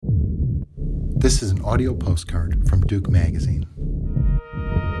This is an audio postcard from Duke Magazine.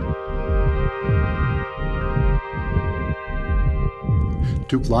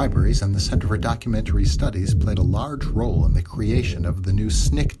 Duke Libraries and the Center for Documentary Studies played a large role in the creation of the new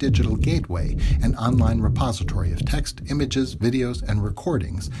SNCC Digital Gateway, an online repository of text, images, videos, and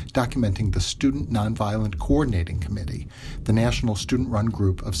recordings documenting the Student Nonviolent Coordinating Committee, the national student-run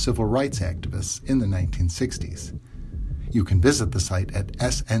group of civil rights activists in the 1960s. You can visit the site at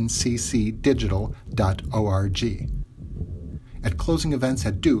snccdigital.org. At closing events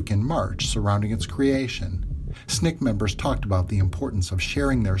at Duke in March surrounding its creation, SNCC members talked about the importance of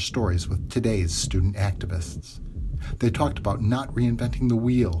sharing their stories with today's student activists. They talked about not reinventing the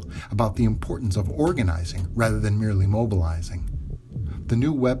wheel, about the importance of organizing rather than merely mobilizing. The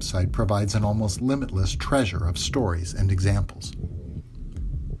new website provides an almost limitless treasure of stories and examples.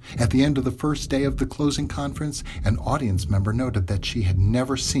 At the end of the first day of the closing conference, an audience member noted that she had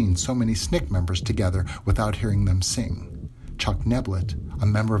never seen so many SNCC members together without hearing them sing. Chuck Neblett, a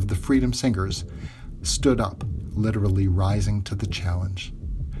member of the Freedom Singers, stood up, literally rising to the challenge.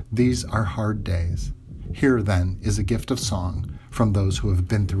 These are hard days. Here, then, is a gift of song from those who have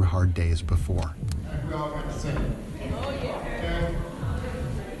been through hard days before. We all got to sing. Oh, yeah.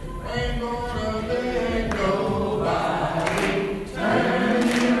 Ain't gonna let nobody turn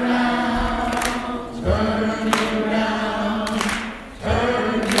me around, turn me around,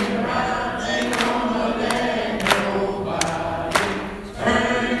 turn me around. Ain't gonna let nobody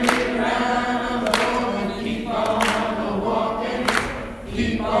turn me around. I'm gonna keep on walking,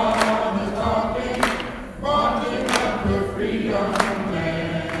 keep on talking, marching up to freedom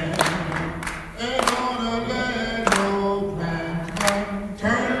land. Ain't gonna let no man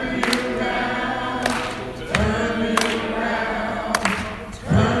turn me around, turn me around,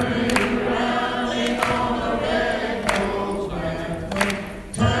 turn me around. Ain't gonna let no man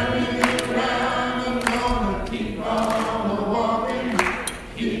turn me around. I'm gonna keep on walking,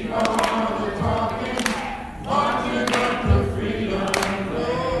 keep on talking, marching up to freedom.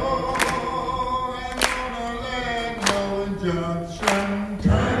 Oh, ain't gonna let no injunction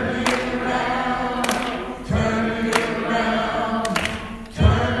turn me around, turn me around,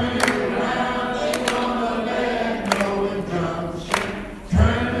 turn me around. Ain't gonna let no injunction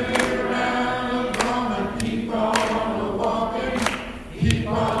turn me around. I'm gonna keep on walking, keep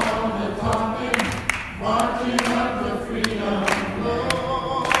on talking, marching up to freedom.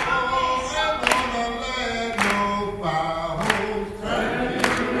 Oh, ain't gonna let no foul turn me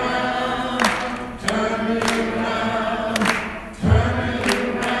around, turn me around, turn me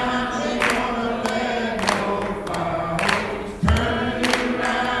around. Ain't gonna let no foul turn me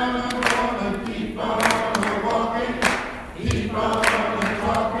around. I'm gonna keep on walking, keep on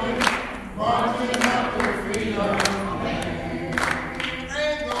talking, marching up to freedom.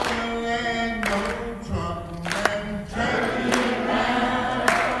 Ain't gonna let no Trump man turn me around,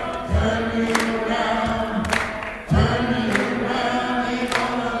 turn me around, turn me around. Ain't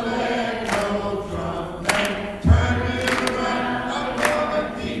gonna let no Trump man turn me around. I'm gonna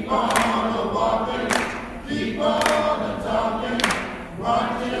keep on walking, keep on talking,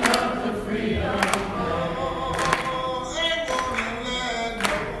 marching up to freedom. Oh, ain't gonna let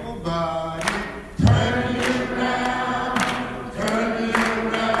nobody turn me around, turn me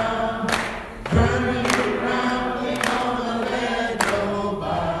around, turn me around. Ain't gonna let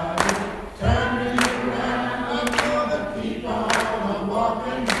nobody turn me around. I'm gonna keep on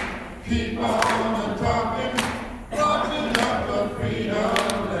walking, keep on talking, marching up to freedom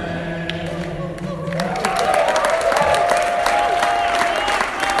land.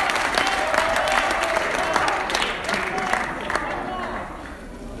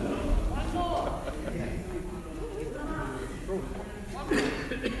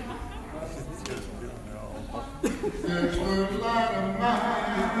 This little light of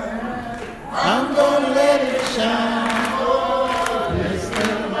mine, I'm gonna let it shine. Oh, this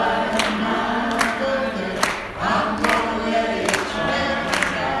little light of mine, I'm gonna let it shine.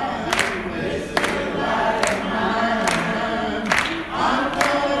 This little light of mine, I'm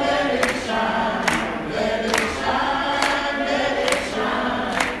gonna let it shine. Let it shine, let it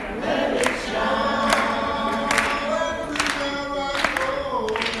shine, let it shine. Everywhere I go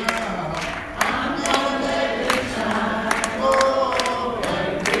now, I'm gonna let it shine. Oh,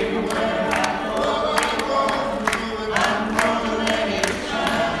 everywhere I go.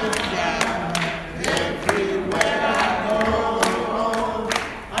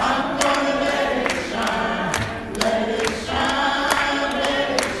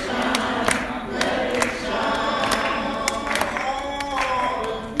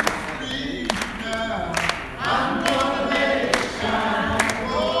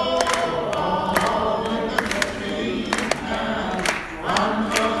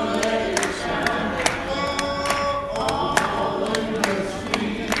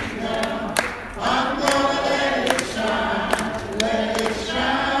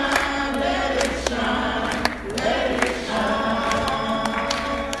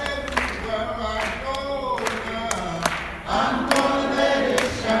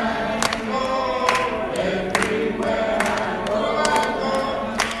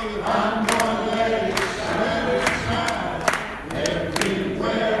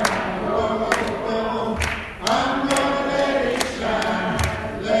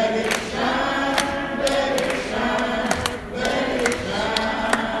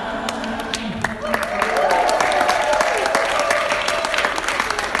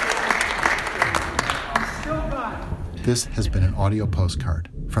 This has been an audio postcard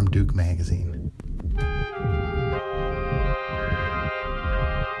from Duke Magazine.